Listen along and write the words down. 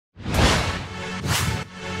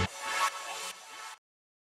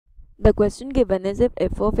The question given is if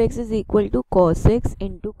f of x is equal to cos x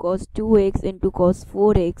into cos2x into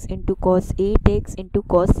cos4x into cos8x into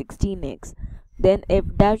cos16x, then f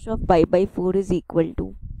dash of pi by 4 is equal to,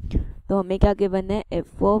 तो हमें क्या given है,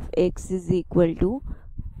 f of x is equal to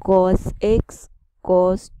cos x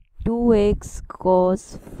cos2x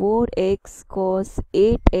cos4x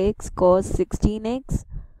cos8x cos16x।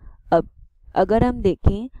 अब अगर हम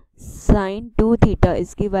देखें sign 2 theta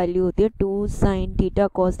इसकी value होती है 2 साइन थीटा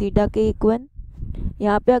कॉस थीटा के इक्वल।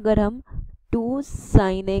 यहाँ पे अगर हम 2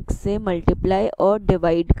 साइन एक्स से मल्टीप्लाई और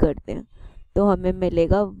डिवाइड करते हैं तो हमें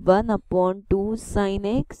मिलेगा 1/2 sine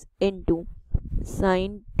x into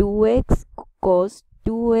sine 2x cos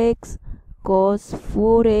 2x cos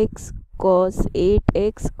 4x cos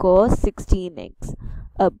 8x cos 16x।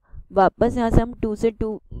 अब वापस यहाँ से हम 2 से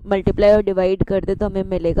 2 मल्टीप्लाई और डिवाइड कर दे तो हमें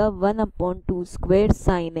मिलेगा 1/2 square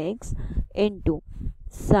sine x into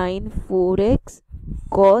sine 4x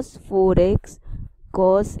cos 4x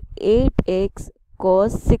cos 8x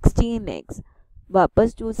cos 16x।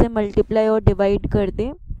 वापस 2 से मल्टीप्लाई और डिवाइड कर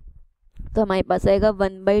दें तो हमारे पास आएगा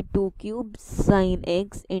 1/2 cube sine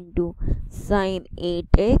x into sine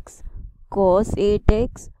 8x cos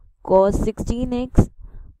 8x cos 16x।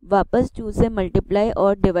 वापस 2 से मल्टीप्लाई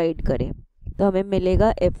और डिवाइड करें तो हमें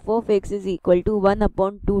मिलेगा f of x is equal to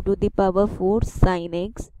 1/2 to the power 4 sign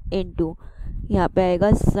x into यहाँ पे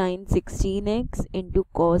आएगा sign 16x into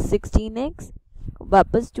cos 16x।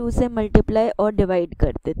 वापस 2 से मल्टीप्लाई और डिवाइड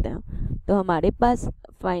कर देते हैं तो हमारे पास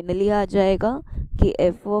फाइनली आ जाएगा कि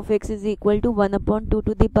f of x is equal to 1/2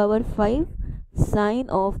 to the power 5 sign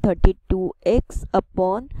of 32x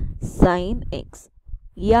upon sine x।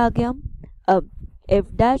 ये आ गया। अब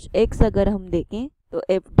f डैश x अगर हम देखें तो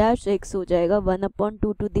f डैश x हो जाएगा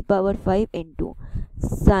 1/2 to the power 5 into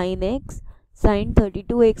sine x sign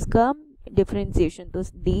 32x का डिफ्रेंसिएशन तो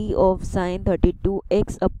d of sine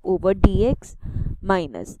 32x up over dx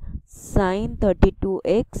minus sign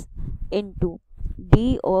 32x into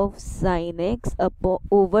d of sine x up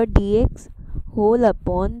over dx whole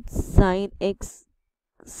upon sine x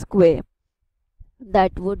square.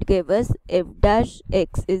 That would give us f dash x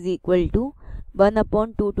is equal to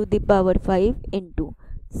 1/2 to the power 5 into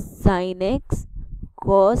sin x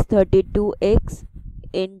cos 32x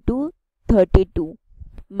into 32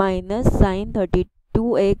 minus sin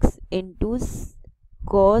 32x into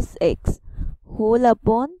cos x whole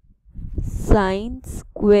upon sin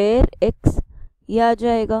square x। ये आ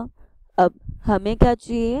जाएगा। अब हमें क्या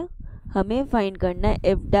चाहिए, हमें find करना है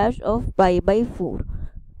f dash of pi by 4।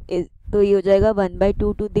 तो ये हो जाएगा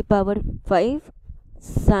 1/2 to the power 5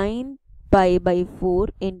 sine pi by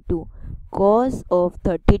 4 into cos of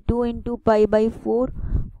 32 into pi by 4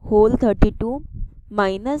 whole 32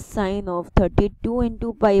 minus sign of 32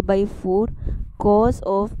 into pi by 4 cos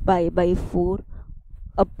of pi by 4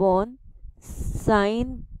 upon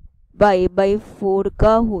sine pi by 4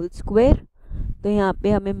 का whole square. तो यहाँ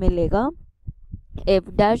पे हमें मिलेगा f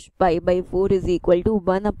dash pi by 4 is equal to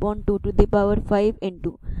 1/2 to the power 5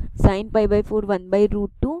 into sine pi by 4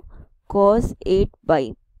 1/√2 cos 8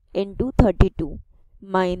 pi into 32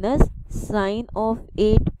 minus sign of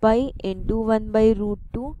 8 pi into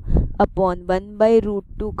 1/√2 upon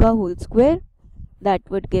 1/√2 का whole square.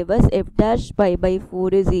 That would give us f dash pi by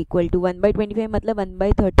 4 is equal to 1/25 मतलब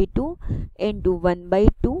 1/32 into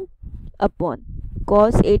 1/2 upon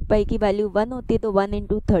cos 8 पाई की value 1 होती है तो 1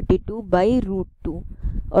 into 32/√2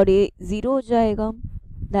 और ये 0 हो जाएगा।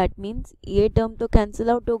 दैट मीन्स ये टर्म तो कैंसिल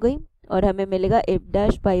आउट हो गई और हमें मिलेगा f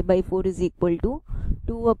dash pi by 4 is equal to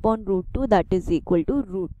 2/√2 that is equal to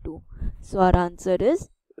 √2। So our answer is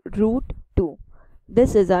 √2।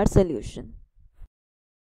 This is our solution.